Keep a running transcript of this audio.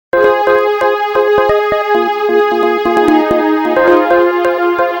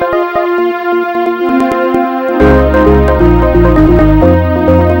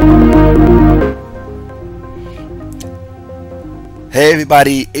Hey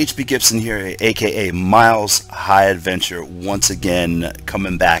everybody, HB Gibson here, aka Miles High Adventure, once again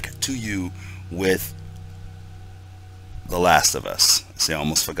coming back to you with The Last of Us. See, I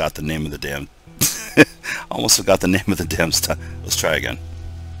almost forgot the name of the damn stuff. Let's try again.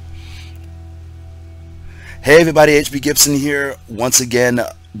 Hey everybody, HB Gibson here, once again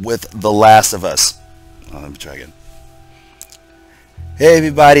with The Last of Us. Let me try again. Hey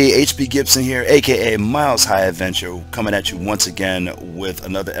everybody, HB Gibson here, aka Miles High Adventure, coming at you once again with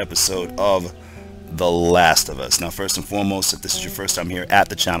another episode of The Last of Us. Now, first and foremost, if this is your first time here at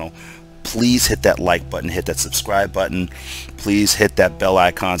the channel, please hit that like button, hit that subscribe button, please hit that bell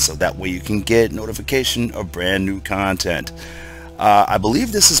icon so that way you can get notification of brand new content. I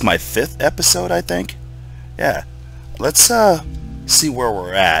believe this is my 5th episode, I think. Yeah, let's see where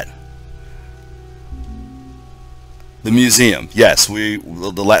we're at. The museum. Yes, we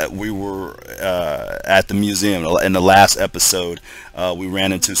were at the museum in the last episode. We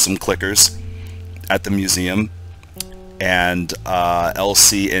ran into some clickers at the museum, and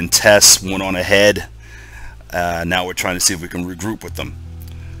Elsie and Tess went on ahead. Now we're trying to see if we can regroup with them,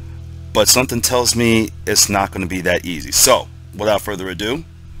 but something tells me it's not going to be that easy. So without further ado,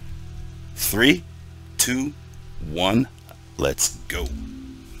 3, 2, 1, let's go.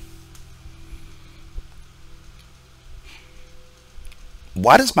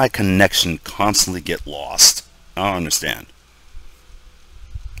 Why does my connection constantly get lost? I don't understand.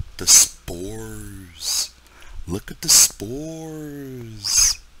 The spores. Look at the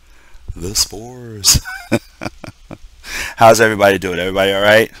spores. The spores. How's everybody doing? Everybody all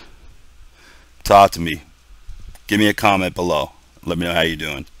right? Talk to me. Give me a comment below. Let me know how you're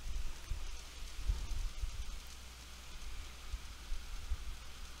doing.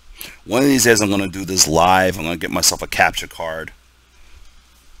 One of these days I'm going to do this live. I'm going to get myself a capture card.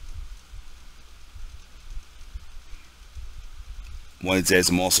 One of these days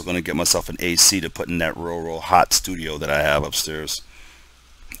I'm also going to get myself an AC to put in that real hot studio that I have upstairs.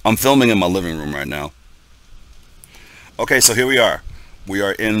 I'm filming in my living room right now. Okay, so here we are. We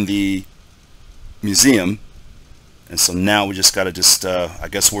are in the museum. And so now we just got to I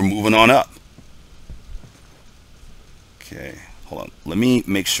guess we're moving on up. Okay, hold on. Let me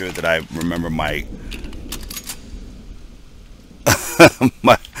make sure that I remember my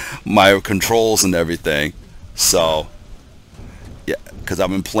my controls and everything. So yeah, because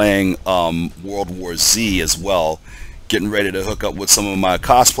I've been playing World War Z as well, getting ready to hook up with some of my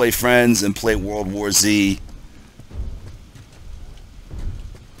cosplay friends and play World War Z.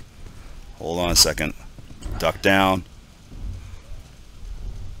 Hold on a second. Duck down.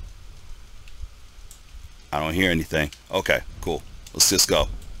 I don't hear anything. Okay, cool. Let's just go.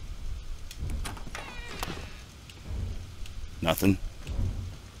 Nothing.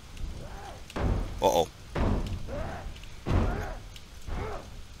 Uh-oh.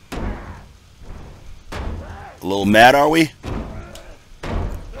 A little mad, are we?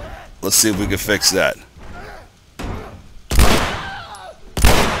 Let's see if we can fix that.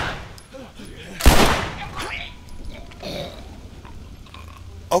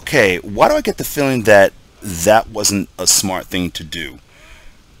 Okay, why do I get the feeling that that wasn't a smart thing to do?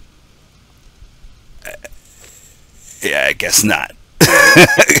 Yeah, I guess not.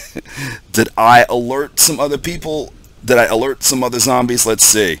 Did I alert some other people? Did I alert some other zombies? Let's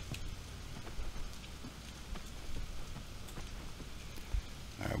see.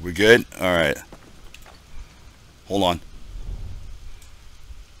 We good? Alright. Hold on.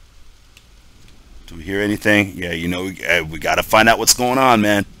 Do we hear anything? Yeah, you know, we gotta find out what's going on,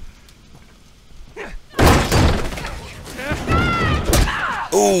 man.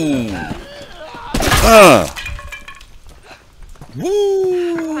 Ooh.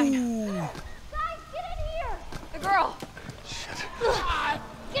 Woo. Guys, get in here. The girl. Shit.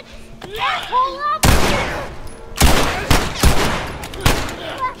 Get this asshole up.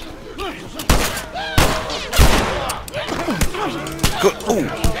 Ooh.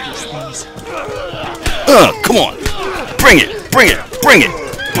 Come on. Bring it. Bring it. Bring it.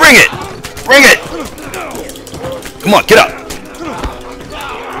 Bring it. Bring it. Come on, get up.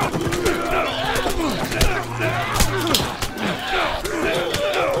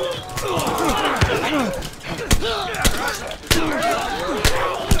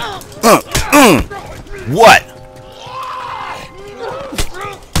 What?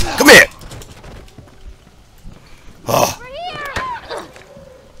 Come here. Oh.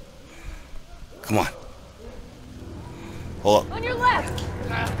 Come on. Hold up. On your left.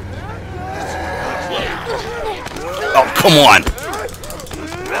 Oh, come on.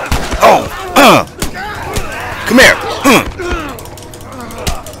 Oh. Come here.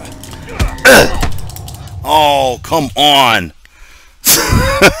 Oh, come on.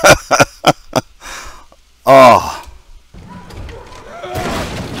 Oh.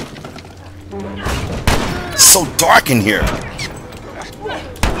 It's so dark in here.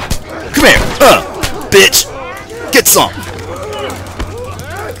 Come here. Bitch. Get some.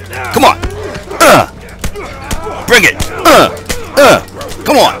 Come on. Bring it.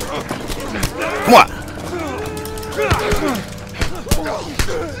 Come on. Come on.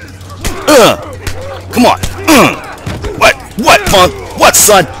 Come on. What? What, punk? What,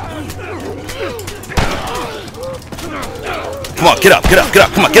 son? Come on, get up, get up, get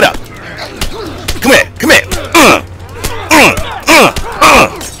up. Come on, get up. Come here, come here.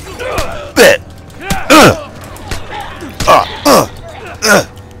 Bit.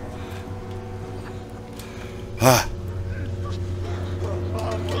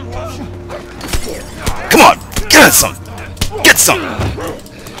 Come on, get some. Get some.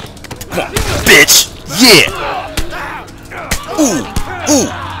 Come on, bitch. Yeah. Ooh, ooh,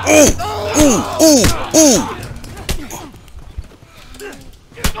 ooh, ooh, ooh, ooh.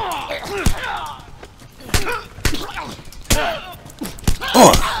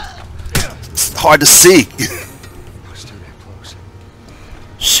 It's hard to see.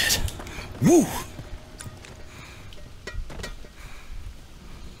 Shit. Woo.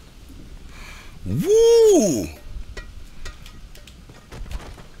 Woo.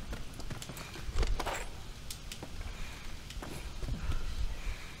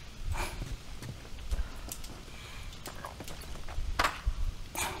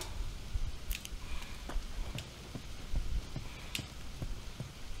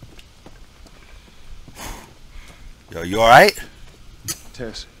 Yo, you alright?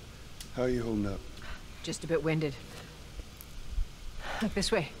 Tess, how are you holding up? Just a bit winded. Look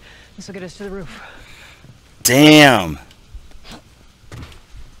this way. This will get us to the roof. Damn.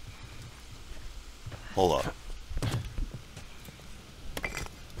 Hold up.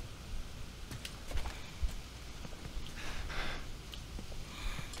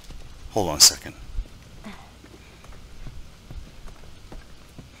 Hold on a second.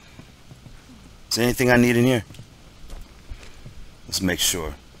 Is there anything I need in here? Let's make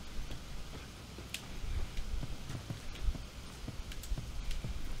sure.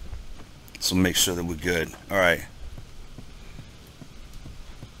 So make sure that we're good. Alright.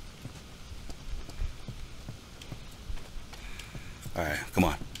 Alright, come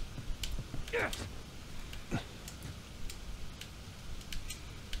on.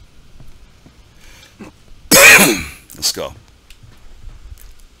 Let's go.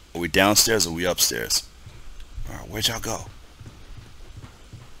 Are we downstairs or are we upstairs? Alright, where'd y'all go?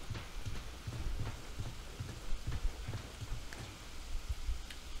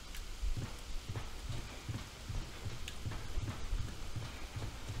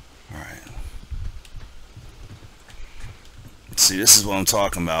 Alright. See, this is what I'm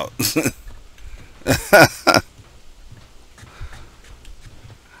talking about.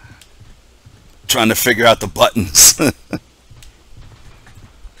 Trying to figure out the buttons.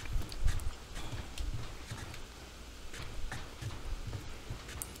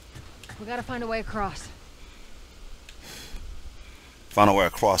 We gotta find a way across. Find a way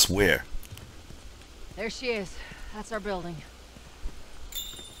across where? There she is. That's our building.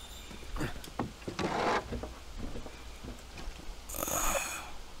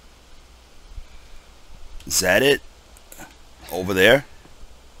 Is that it? Over there?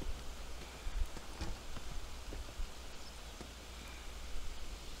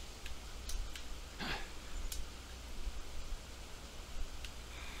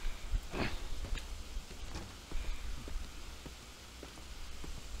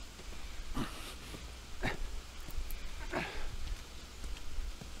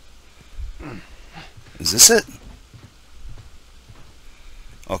 Is this it?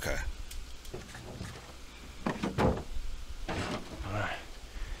 Okay. Alright.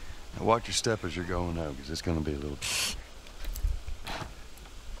 Now watch your step as you're going out, because it's going to be a little...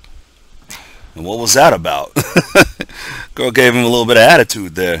 And what was that about? Girl gave him a little bit of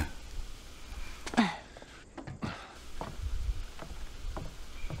attitude there.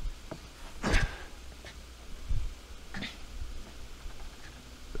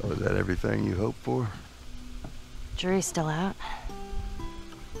 So is that everything you hoped for? Jury's still out.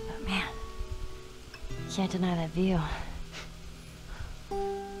 But man, can't deny that view.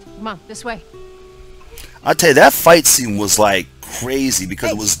 Come on, this way. I tell you, that fight scene was like crazy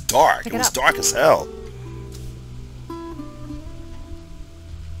because Hey, it was dark. pick It it was up. dark as hell.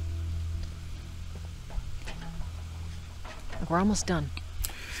 Look, we're almost done.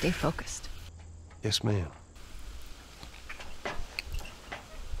 Stay focused. Yes, ma'am.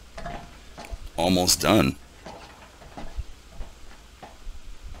 Almost done.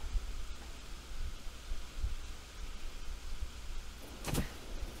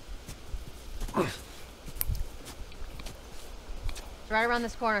 right around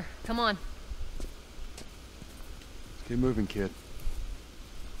this corner. Come on. Let's keep moving, kid.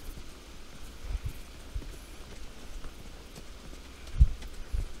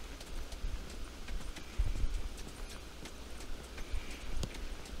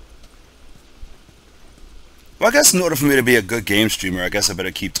 Well, I guess in order for me to be a good game streamer, I guess I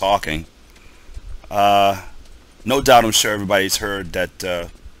better keep talking. No doubt I'm sure everybody's heard that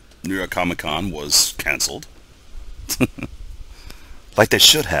New York Comic Con was cancelled. Like they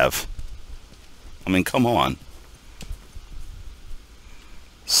should have. I mean, come on.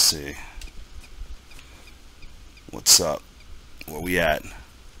 Let's see. What's up? Where we at?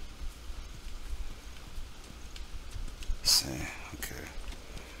 Let's see. Okay.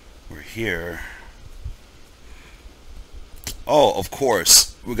 We're here. Oh, of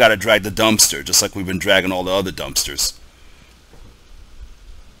course. We gotta drag the dumpster, just like we've been dragging all the other dumpsters.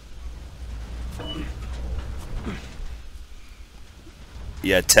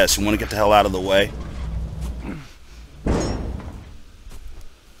 Yeah, Tess, you want to get the hell out of the way?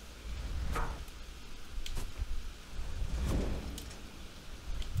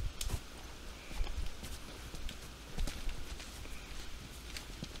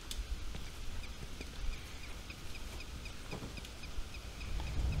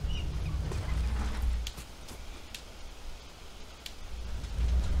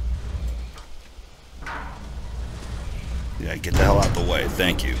 Yeah, get the hell out of the way.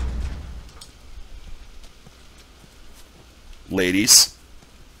 Thank you. Ladies.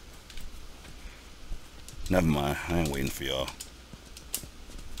 Never mind. I ain't waiting for y'all.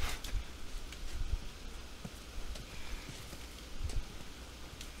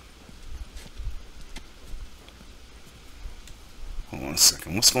 Hold on a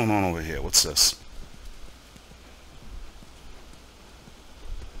second. What's going on over here? What's this?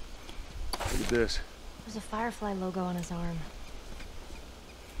 Look at this. There's a Firefly logo on his arm.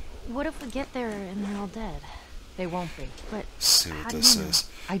 What if we get there and they're all dead? They won't be. But Let's see what how do this you know? is.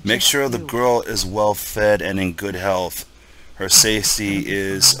 I Make just sure the do. girl is well fed and in good health. Her safety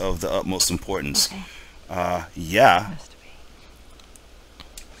is of the utmost importance. Okay. Yeah. Has to be.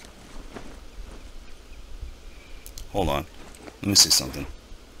 Hold on. Let me see something.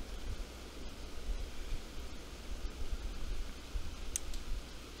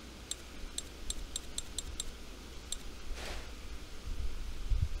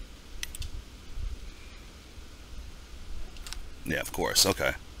 Yeah, of course.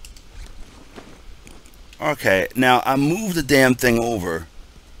 Okay. Okay, now I moved the damn thing over.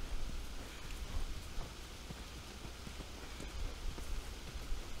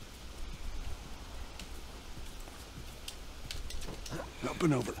 Up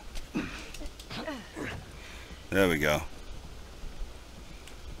and over. There we go.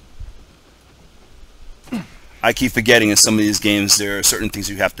 I keep forgetting in some of these games there are certain things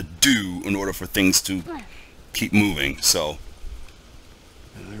you have to do in order for things to keep moving, so...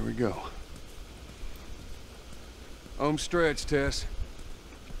 And there we go. Home stretch, Tess.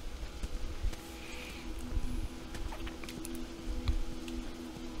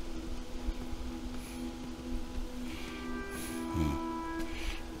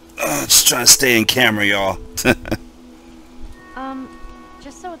 Just trying to stay in camera, y'all.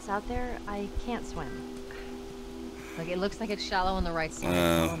 Just so it's out there, I can't swim. Look, it looks like it's shallow on the right side.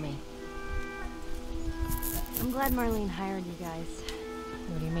 Follow me. I'm glad Marlene hired you guys.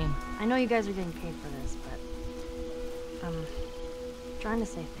 What do you mean? I know you guys are getting paid for this, but I'm trying to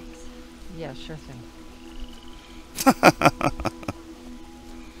say thanks. Yeah, sure thing.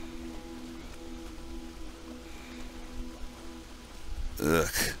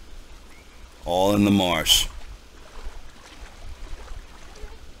 Ugh. All in the marsh.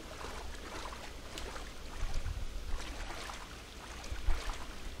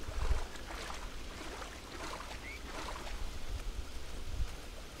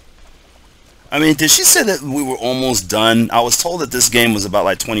 I mean, did she say that we were almost done? I was told that this game was about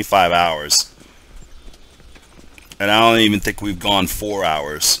like 25 hours. And I don't even think we've gone 4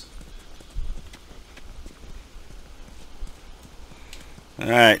 hours.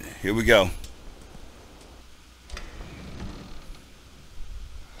 Alright, here we go.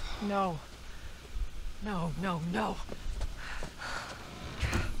 No. No, no, no.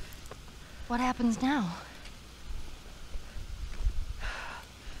 What happens now?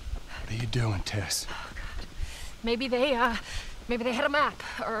 What are you doing, Tess? Maybe they had a map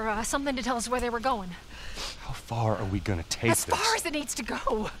or something to tell us where they were going. How far are we gonna take As this? far as it needs to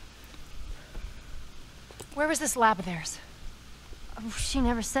go. Where was this lab of theirs? Oh, she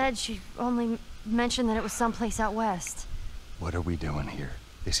never said. She only mentioned that it was someplace out west. What are we doing here?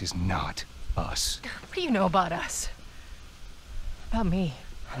 This is not us. What do you know about us? About me.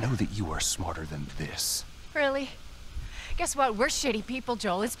 I know that you are smarter than this. Really? Guess what? We're shitty people,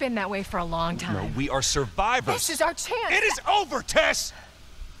 Joel. It's been that way for a long time. No, we are survivors. This is our chance. It is over, Tess!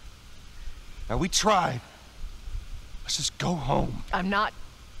 Now, we tried. Let's just go home. I'm not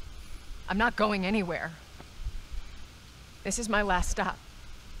going anywhere. This is my last stop.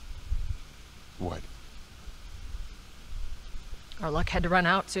 What? Our luck had to run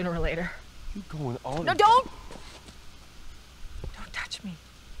out sooner or later. You going on? No, don't touch me.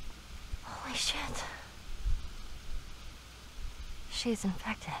 Holy shit. She's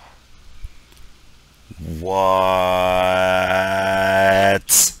infected. What?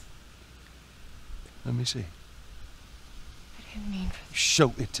 Let me see. I didn't mean for this.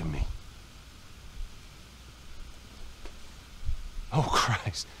 Show it to me. Oh,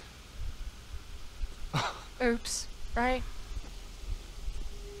 Christ. Oops, right?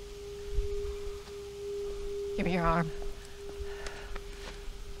 Give me your arm.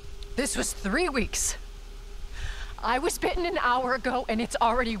 This was 3 weeks. I was bitten an hour ago, and it's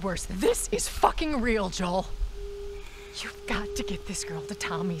already worse. This is fucking real, Joel. You've got to get this girl to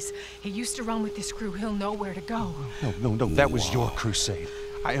Tommy's. He used to run with this crew. He'll know where to go. No. That was your crusade.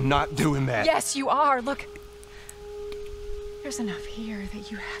 I am not doing that. Yes, you are. Look. There's enough here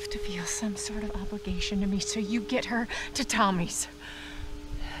that you have to feel some sort of obligation to me, so you get her to Tommy's.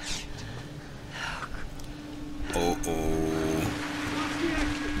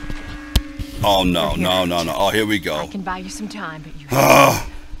 Oh no. Oh, here we go. I can buy you some time, but you...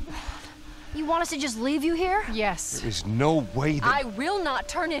 You want us to just leave you here? Yes. There is no way that... I will not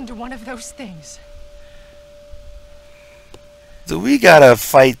turn into one of those things. Do we gotta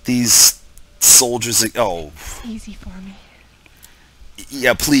fight these soldiers? Oh. It's easy for me.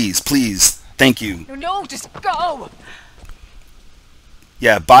 Yeah, please. Thank you. No, just go!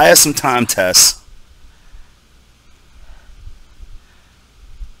 Yeah, buy us some time, Tess.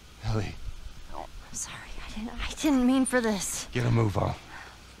 Ellie, I'm sorry. I didn't mean for this. get a move on.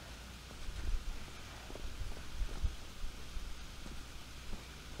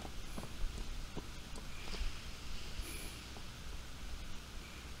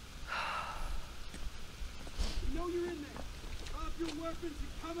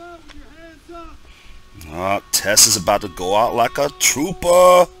 Oh, Tess is about to go out like a trooper.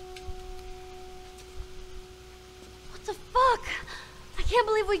 What the fuck? I can't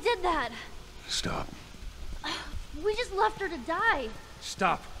believe we did that. Stop. We just left her to die.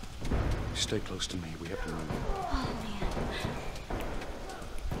 Stop. Stay close to me. We have to move. Oh, man.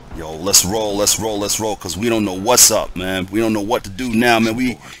 Yo, let's roll, cause we don't know what's up, man. We don't know what to do now, man.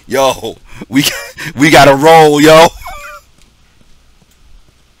 We gotta roll, yo.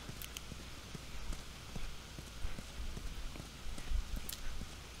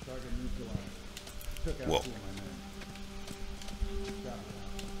 Whoa.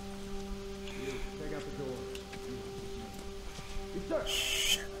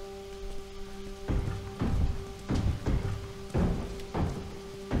 Shit.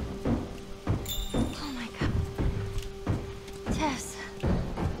 Oh my god. Tess.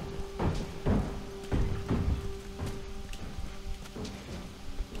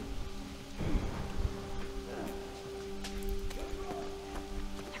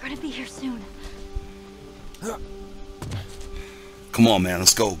 They're gonna be here soon. Come on, man.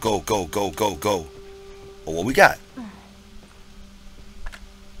 Let's go. Oh, what we got?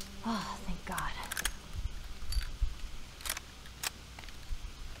 Oh, thank God.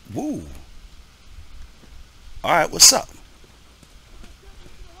 Woo. All right, what's up?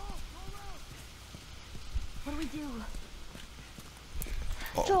 What do we do?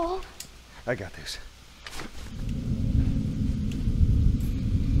 Uh-oh. Joel? I got this.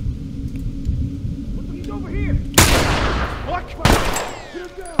 He's over here! Watch my... Get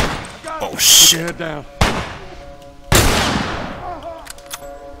him down! I got him! Oh, shit. Head down.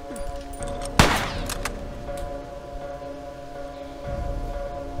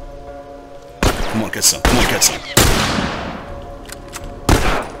 Come on, get some.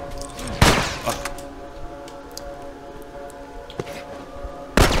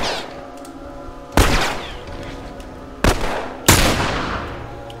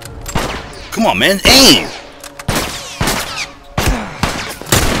 Come on, man. Aim!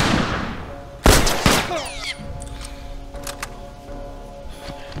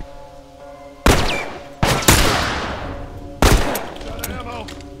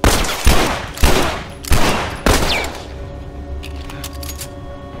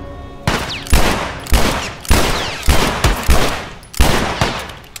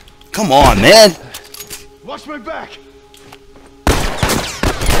 Come on, man. Watch my back!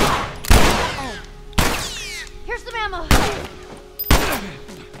 Here's some ammo.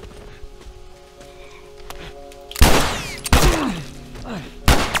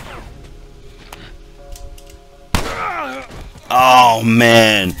 Oh,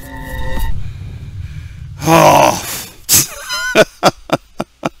 man. Oh.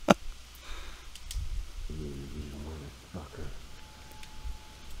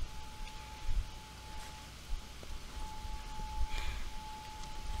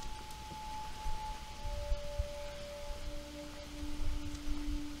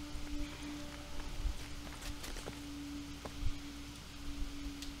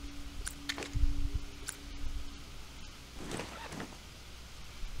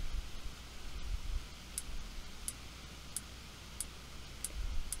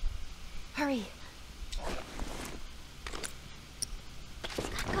 Hurry.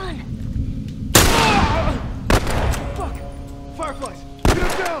 Gun. Fuck! Fireflies! Get him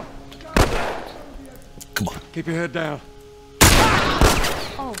down! Come on. Keep your head down.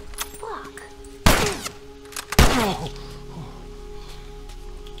 Oh, fuck.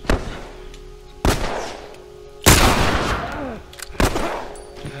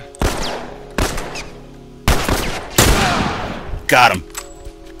 Got him.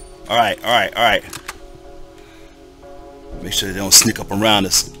 Alright, alright, alright. Make sure they don't sneak up around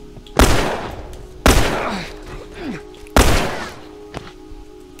us.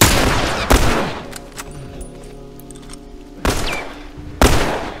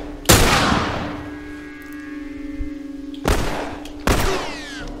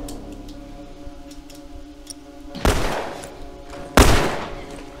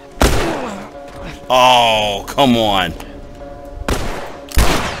 Oh, come on.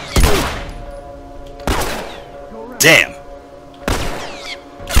 Damn.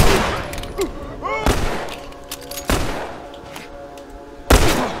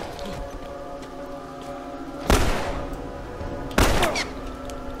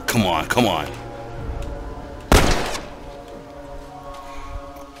 Come on, come on.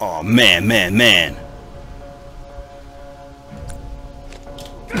 Oh, man, man, man.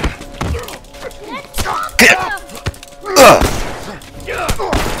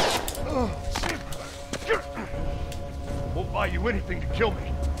 Won't buy you anything to kill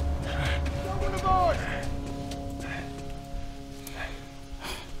me. Open the door!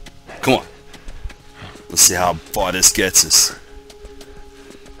 Come on. Let's see how far this gets us.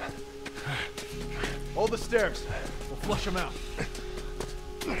 Hold the stairs. We'll flush them out.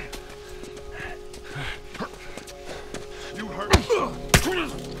 You hurt me. Get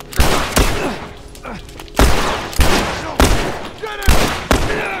him!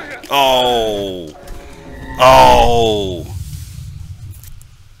 Oh. Oh.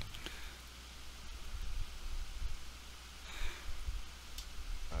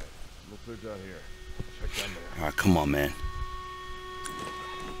 We'll clear down here. Check down there. All right, come on, man.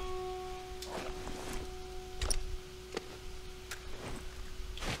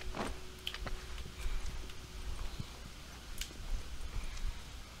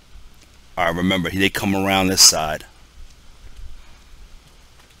 All right, remember, they come around this side.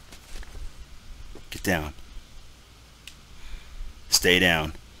 Get down. Stay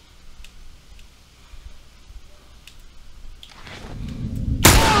down.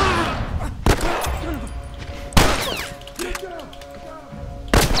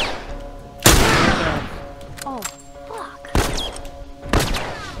 Oh, fuck.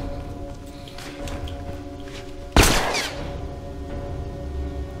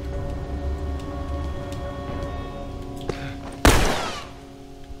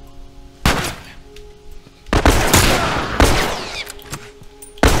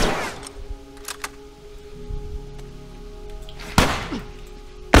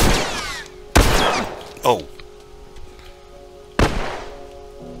 Oh.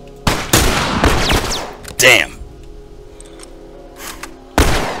 Damn.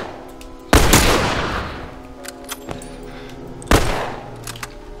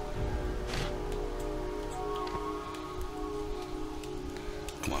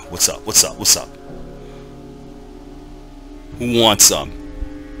 Come on, what's up? What's up? What's up? Who wants some?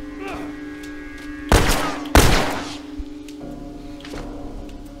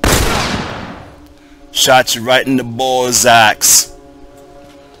 Shot you right in the bullseyes.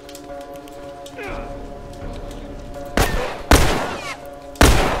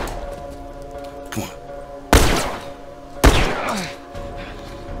 Come on.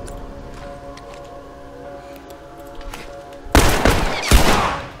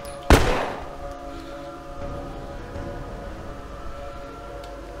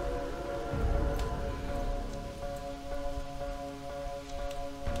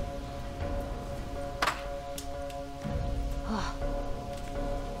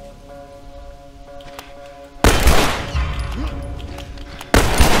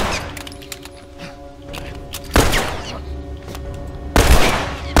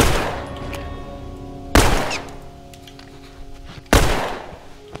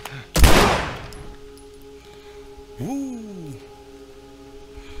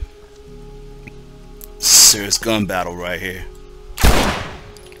 serious gun battle right here.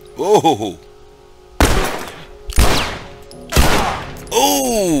 Oh!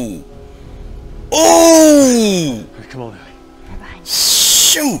 Oh! Oh! Come on, Ellie.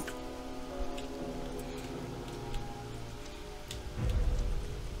 Shoot!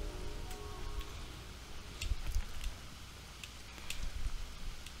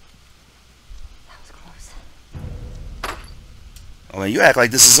 That was close. Oh man, you act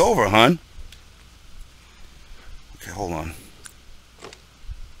like this is over, hon. Okay, hold on.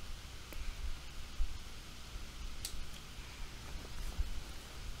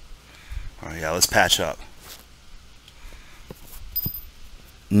 Alright, yeah, let's patch up.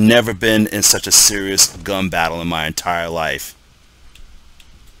 Never been in such a serious gun battle in my entire life.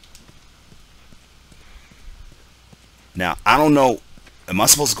 Now, I don't know. Am I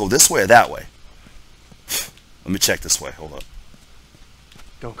supposed to go this way or that way? Let me check this way. Hold up.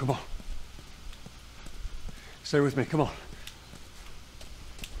 Go, come on. Stay with me, come on.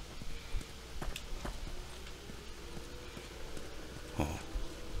 Oh.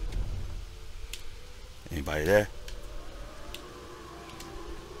 Anybody there?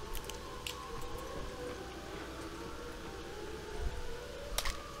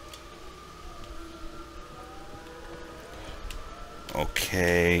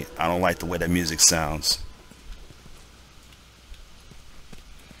 Okay, I don't like the way that music sounds.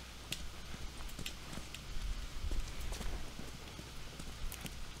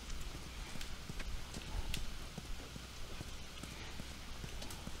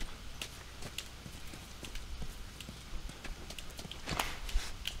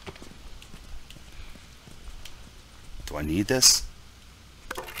 Do I need this?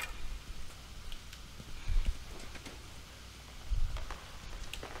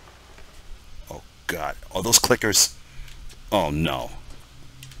 Oh God. Oh, those clickers. Oh no.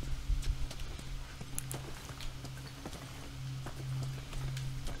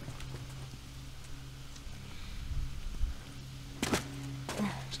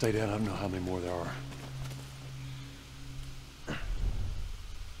 Stay down, I don't know how many more there are.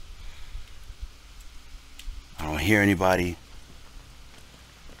 I don't hear anybody.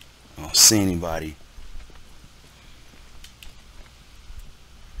 I don't see anybody.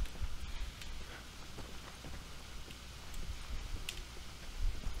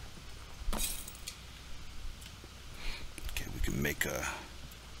 Okay, we can make a.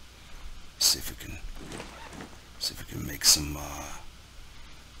 See if we can make some.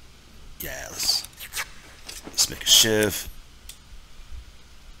 Yeah, let's make a shiv.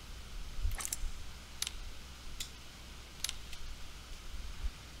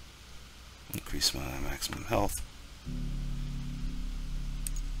 Increase my maximum health.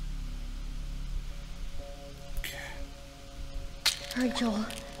 Okay. Hurry, Joel.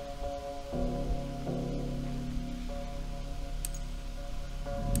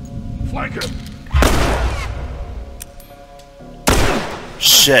 Flanker!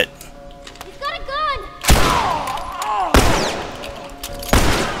 Shit. He's got a gun!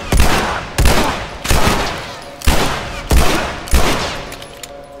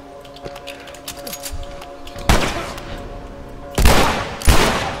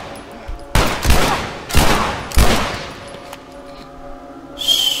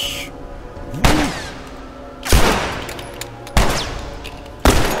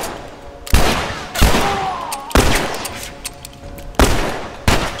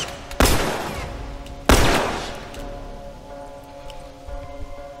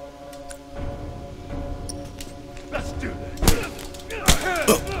 Let's do this!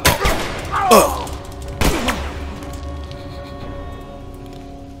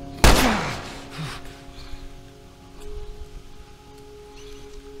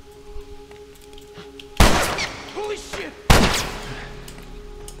 Holy shit!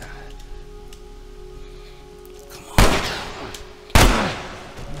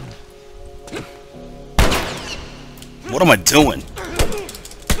 What am I doing?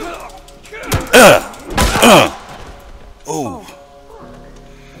 Oh.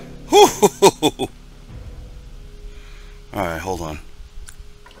 Alright, hold on.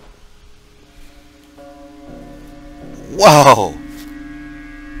 Whoa!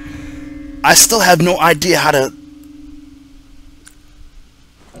 I still have no idea how to...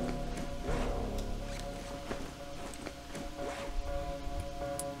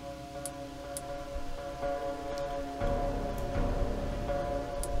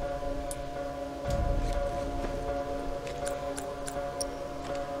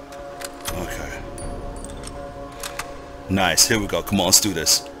 Okay. Nice, here we go. Come on, let's do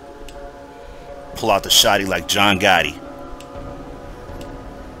this. Pull out the shotty like John Gotti.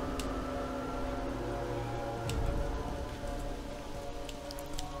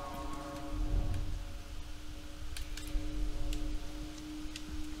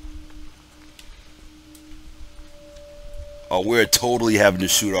 Oh, we're totally having to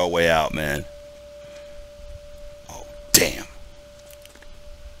shoot our way out, man. Oh, damn.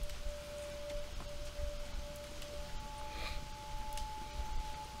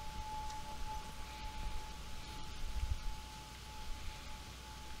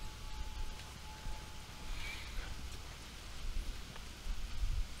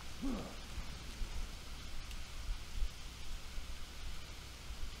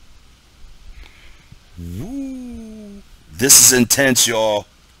 Woo. This is intense, y'all.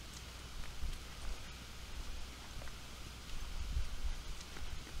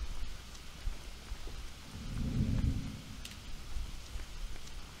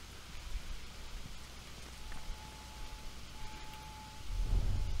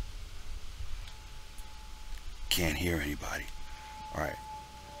 Can't hear anybody. All right.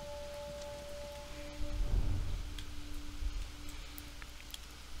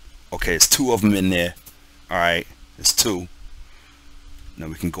 Okay, it's two of them in there. All right, it's two. Now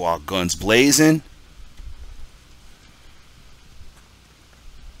we can go out guns blazing.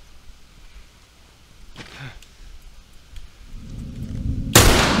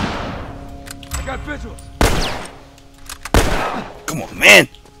 I got visuals. Come on, man.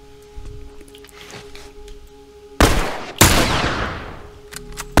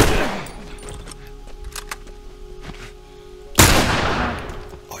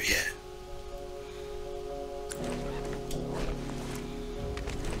 Oh, yeah.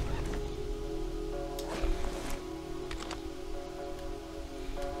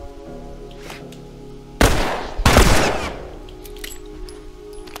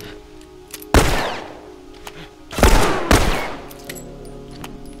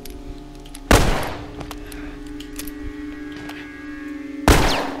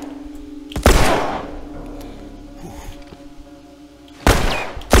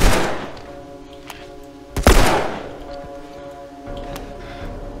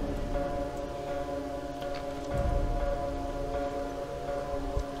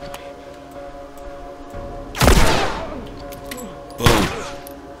 Boom.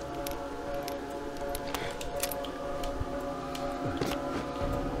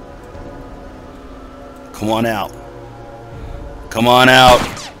 Come on out. Come on out.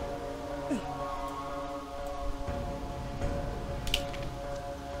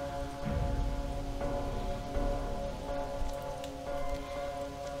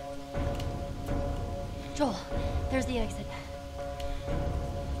 Joel, there's the exit.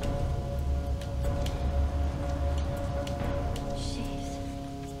 Jeez.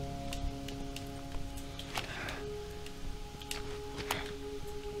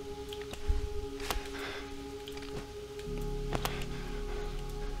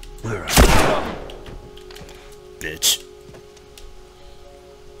 Clear out. Bitch.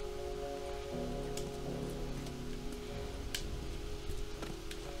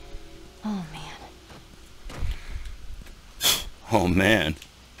 Oh, man. Oh, man.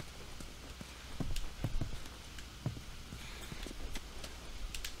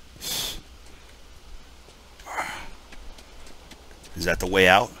 Is that the way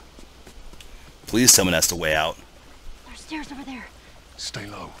out? Please tell me that's the way out. There's stairs over there. Stay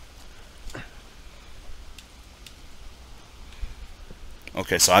low.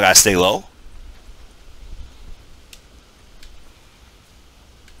 Okay, so I gotta stay low?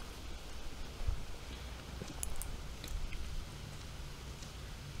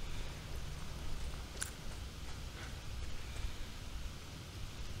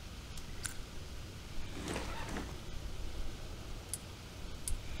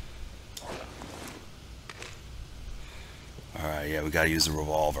 Alright, yeah, we gotta use the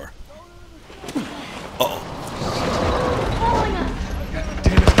revolver. Uh-oh. Following us.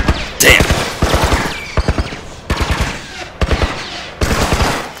 Damn!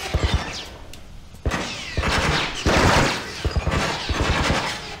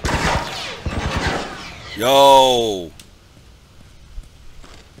 Yo!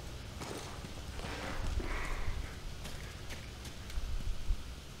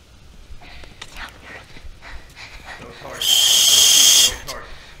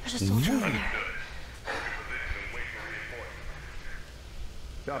 There's a soldier over there.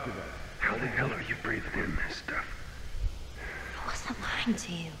 Copy that. How the hell are you breathing in this stuff? I wasn't lying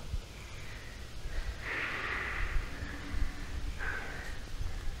to you.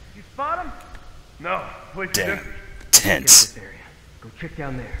 You spot him? No. Place is Damn. empty. Tense. This area. Go check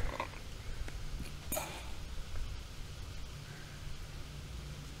down there.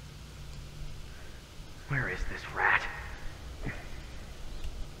 Where is this rat?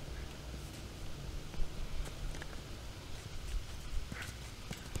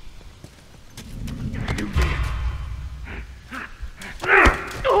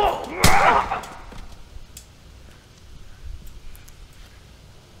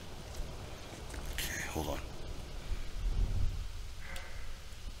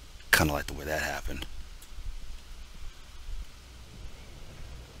 kind of like the way that happened.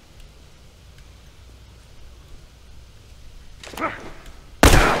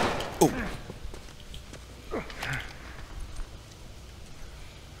 Oh.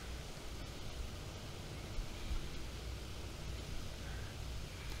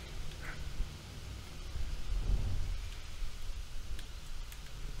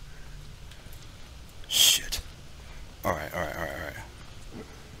 Shit. Alright.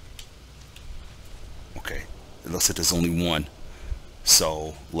 Okay. It looks like there's only one.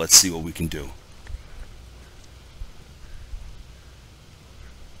 So, let's see what we can do.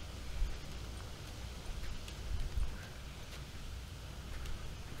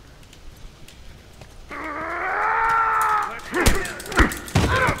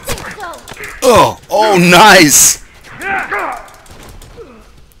 Oh, nice!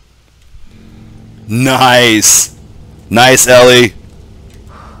 Nice! Nice, Ellie!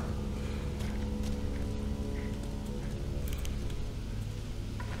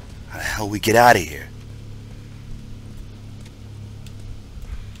 How the hell we get out of here?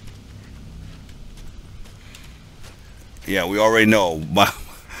 Yeah, we already know.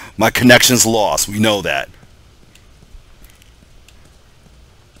 My connection's lost. We know that.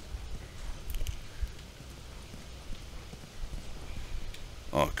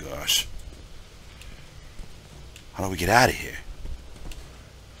 Oh gosh. How do we get out of here?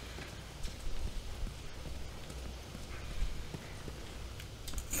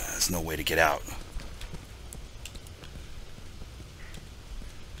 There's no way to get out.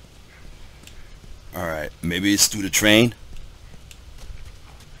 Alright, maybe it's through the train.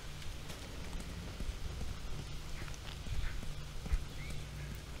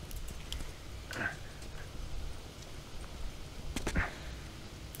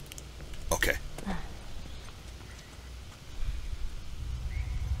 Okay.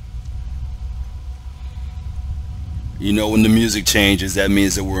 You know, when the music changes, that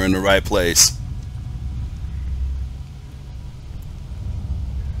means that we're in the right place.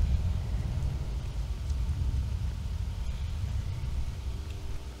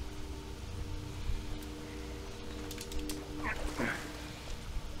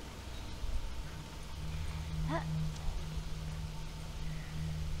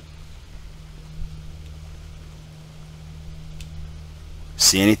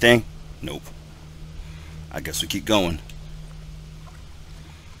 See anything? Nope. I guess we keep going.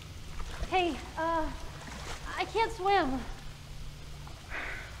 Hey, I can't swim.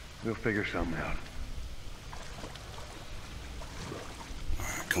 We'll figure something out.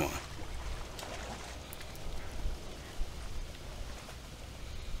 Alright, come on.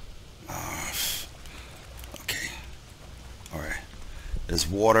 Okay. Alright. There's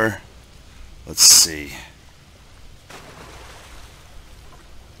water. Let's see.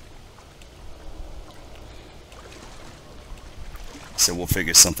 So we'll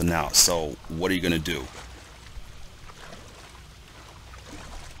figure something out. So what are you gonna do?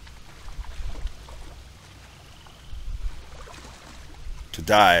 To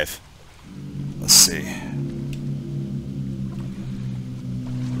dive. Let's see.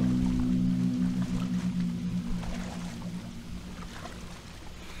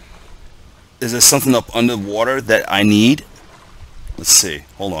 Is there something up underwater that I need? Let's see.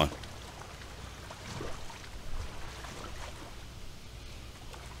 Hold on.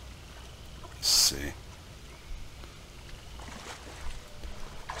 Let's see.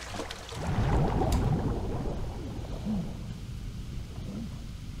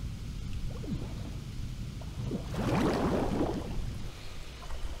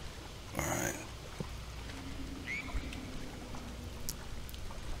 All right.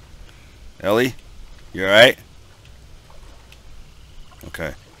 Ellie, you all right?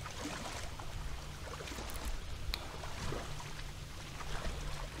 Okay.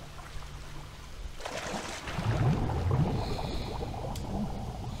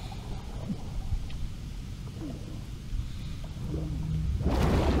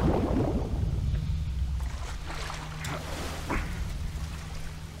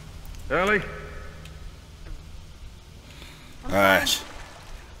 Ellie? Alright.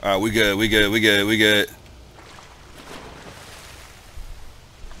 Alright, we good.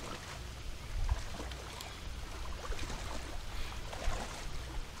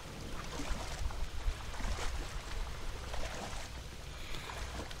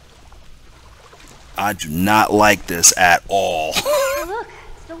 I do not like this at all. Oh, look, it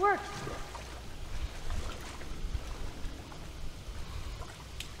still works.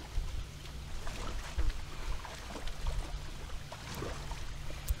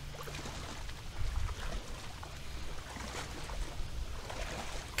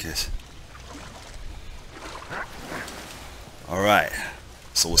 Kiss. Alright.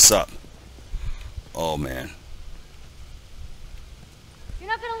 So what's up? Oh man. You're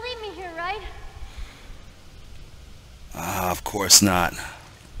not gonna leave me here, right? Of course not.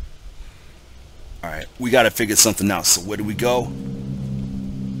 Alright, we gotta figure something out. So where do we go?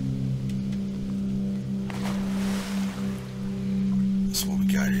 That's what we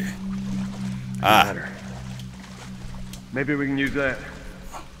got here. Ladder. Maybe we can use that.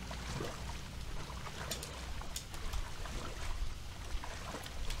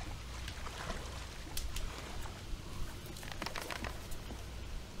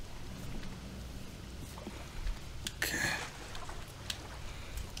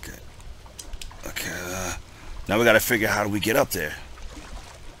 Now we gotta figure out how do we get up there.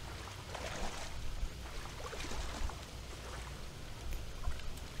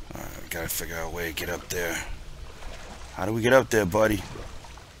 Alright, we gotta figure out a way to get up there. How do we get up there, buddy?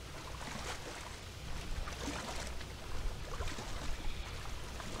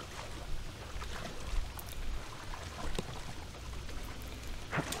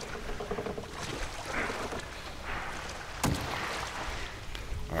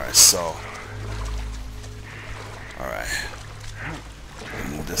 Alright, so alright.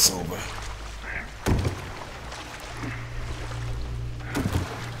 Move this over.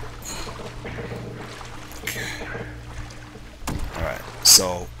 Okay. Alright,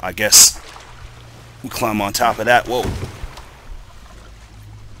 so I guess we climb on top of that. Whoa.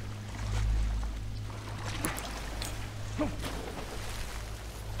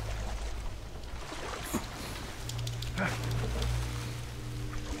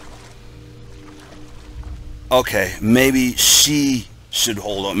 Okay, maybe she should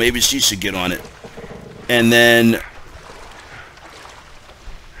hold on. Maybe she should get on it. And then...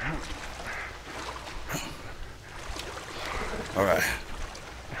 Alright.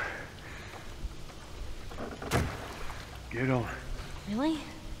 Get on. Really?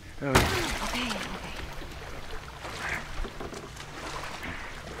 Oh, Okay, okay.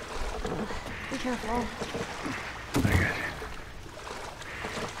 Be careful. I got you.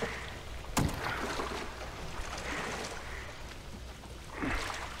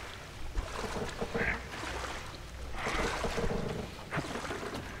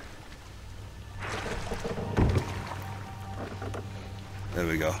 There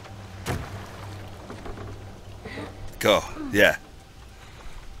we go. Go. Yeah.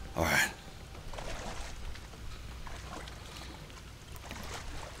 Alright.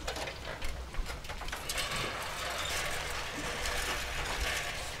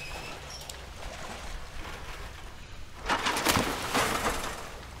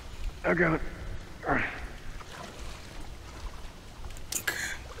 I got it. All right.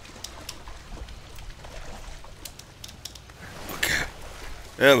 Okay.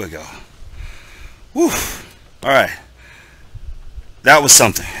 There we go. Whew. Alright. That was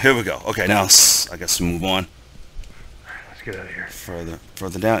something. Here we go. Okay, now I guess we move on. Let's get out of here.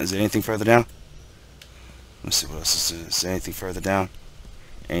 Further down. Is there anything further down? Let's see what else is there. Anything further down?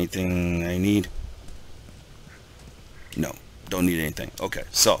 Anything I need? No. Don't need anything. Okay,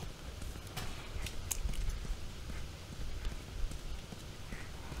 so.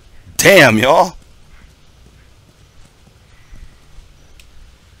 Damn, y'all.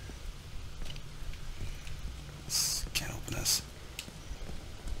 Can't open this.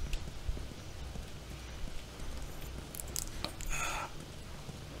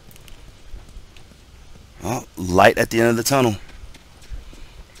 Oh, light at the end of the tunnel.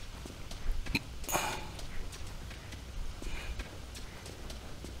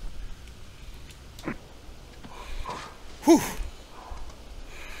 Whew.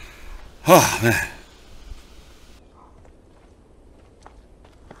 Oh, man.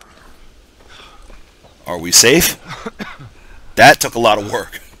 Are we safe? That took a lot of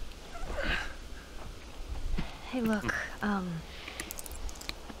work. Hey, look,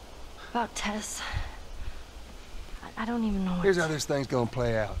 about Tess. I don't even know what Here's how this thing's gonna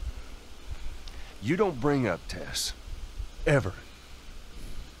play out. You don't bring up Tess. Ever.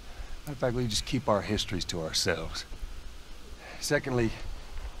 Matter of fact, we just keep our histories to ourselves. Secondly,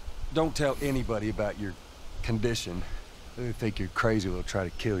 don't tell anybody about your condition. They think you're crazy, will try to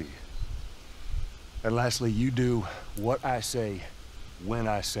kill you. And lastly, you do what I say when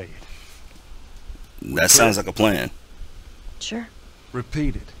I say it. That sounds like a plan. Sure.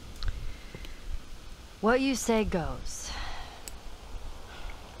 Repeat it. What you say goes.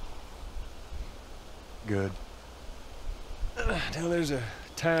 Good. Now there's a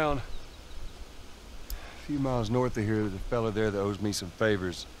town a few miles north of here. There's a fella there that owes me some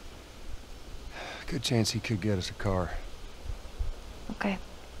favors. Good chance he could get us a car. Okay.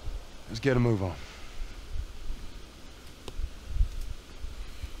 Let's get a move on.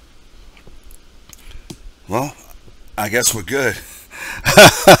 Well, I guess we're good.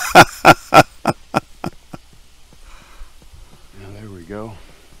 Now, there we go.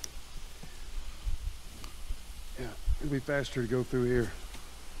 Yeah, it'll be faster to go through here.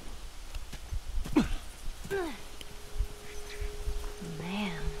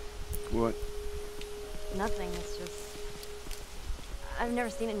 Man, What? nothing. It's just... I've never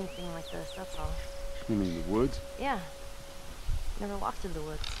seen anything like this, that's all. You mean the woods? Yeah. Never walked through the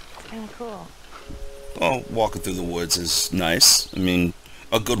woods. It's kind of cool. Well, walking through the woods is nice. I mean,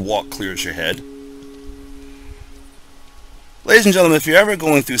 a good walk clears your head. Ladies and gentlemen, if you're ever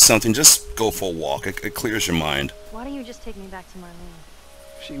going through something, just go for a walk. It clears your mind. Why don't you just take me back to Marlene?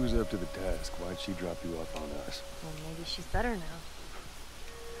 If she was up to the task, why'd she drop you off on us? Well, maybe she's better now.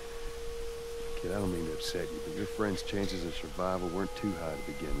 Kid, I don't mean to upset you, but your friend's chances of survival weren't too high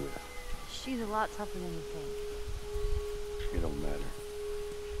to begin with. She's a lot tougher than you think. It don't matter.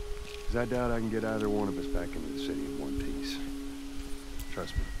 'Cause I doubt I can get either one of us back into the city in one piece.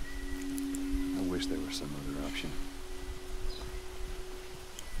 Trust me. I wish there was some other option.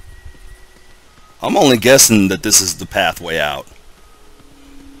 I'm only guessing that this is the pathway out.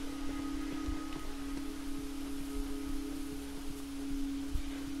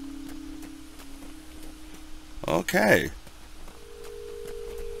 Okay.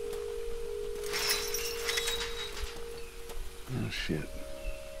 Oh, shit.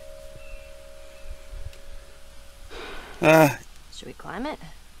 Should we climb it?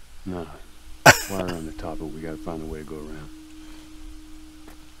 No. Wire on the top, but we gotta find a way to go around.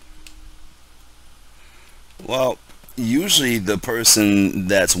 Well, usually the person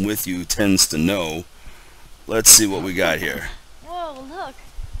that's with you tends to know. Let's see what we got here. Whoa, look!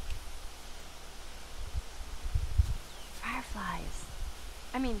 Fireflies.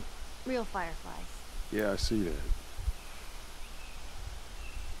 I mean, real fireflies. Yeah, I see that.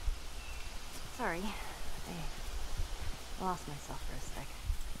 Sorry. I lost myself for a sec.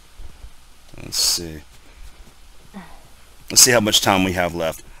 Let's see. Let's see how much time we have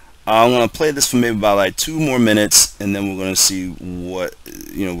left. I'm going to play this for maybe about like 2 more minutes, and then we're going to see what,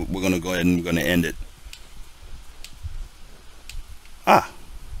 we're going to go ahead and we're going to end it. Ah.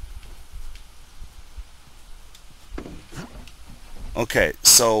 Okay,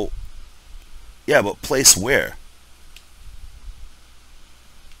 so, yeah, but place where?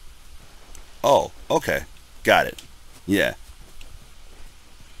 Oh, okay. Got it. Yeah.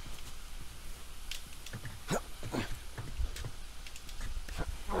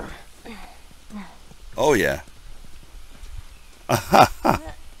 Oh, yeah.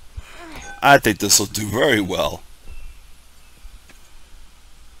 I think this will do very well.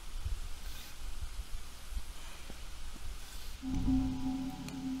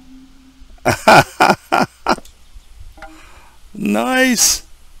 Nice.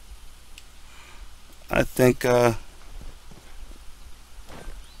 I think, yeah.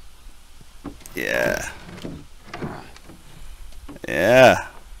 Yeah.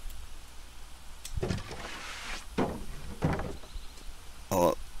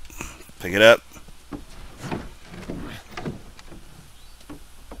 Oh, pick it up.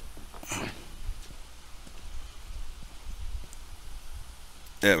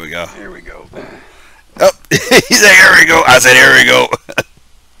 There we go. Here we go. Oh, he said, here we go. I said, here we go.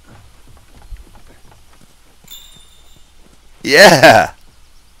 Yeah.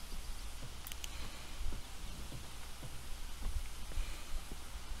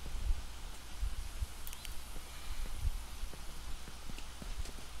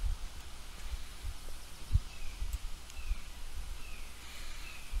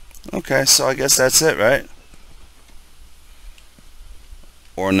 Okay, so I guess that's it, right?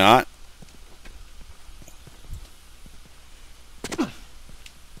 Or not?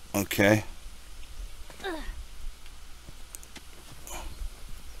 Okay.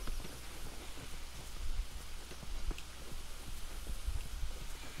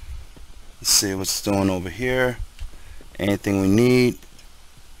 Let's see what's doing over here. Anything we need.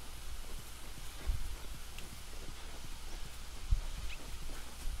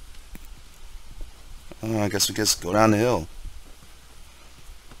 I guess we just go down the hill.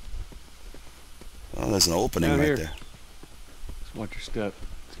 Oh, there's an opening Down right here. there. Just watch your step.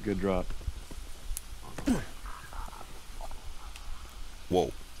 It's a good drop.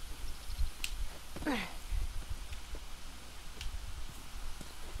 Whoa.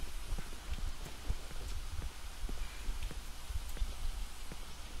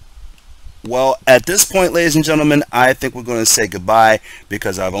 Well, at this point, ladies and gentlemen, I think we're going to say goodbye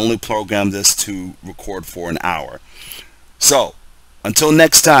because I've only programmed this to record for an hour. So, until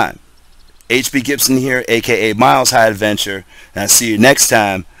next time, HB Gibson here, aka Miles High Adventure, and I'll see you next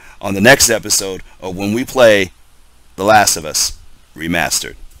time on the next episode of when we play The Last of Us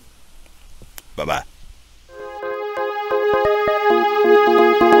Remastered. Bye-bye.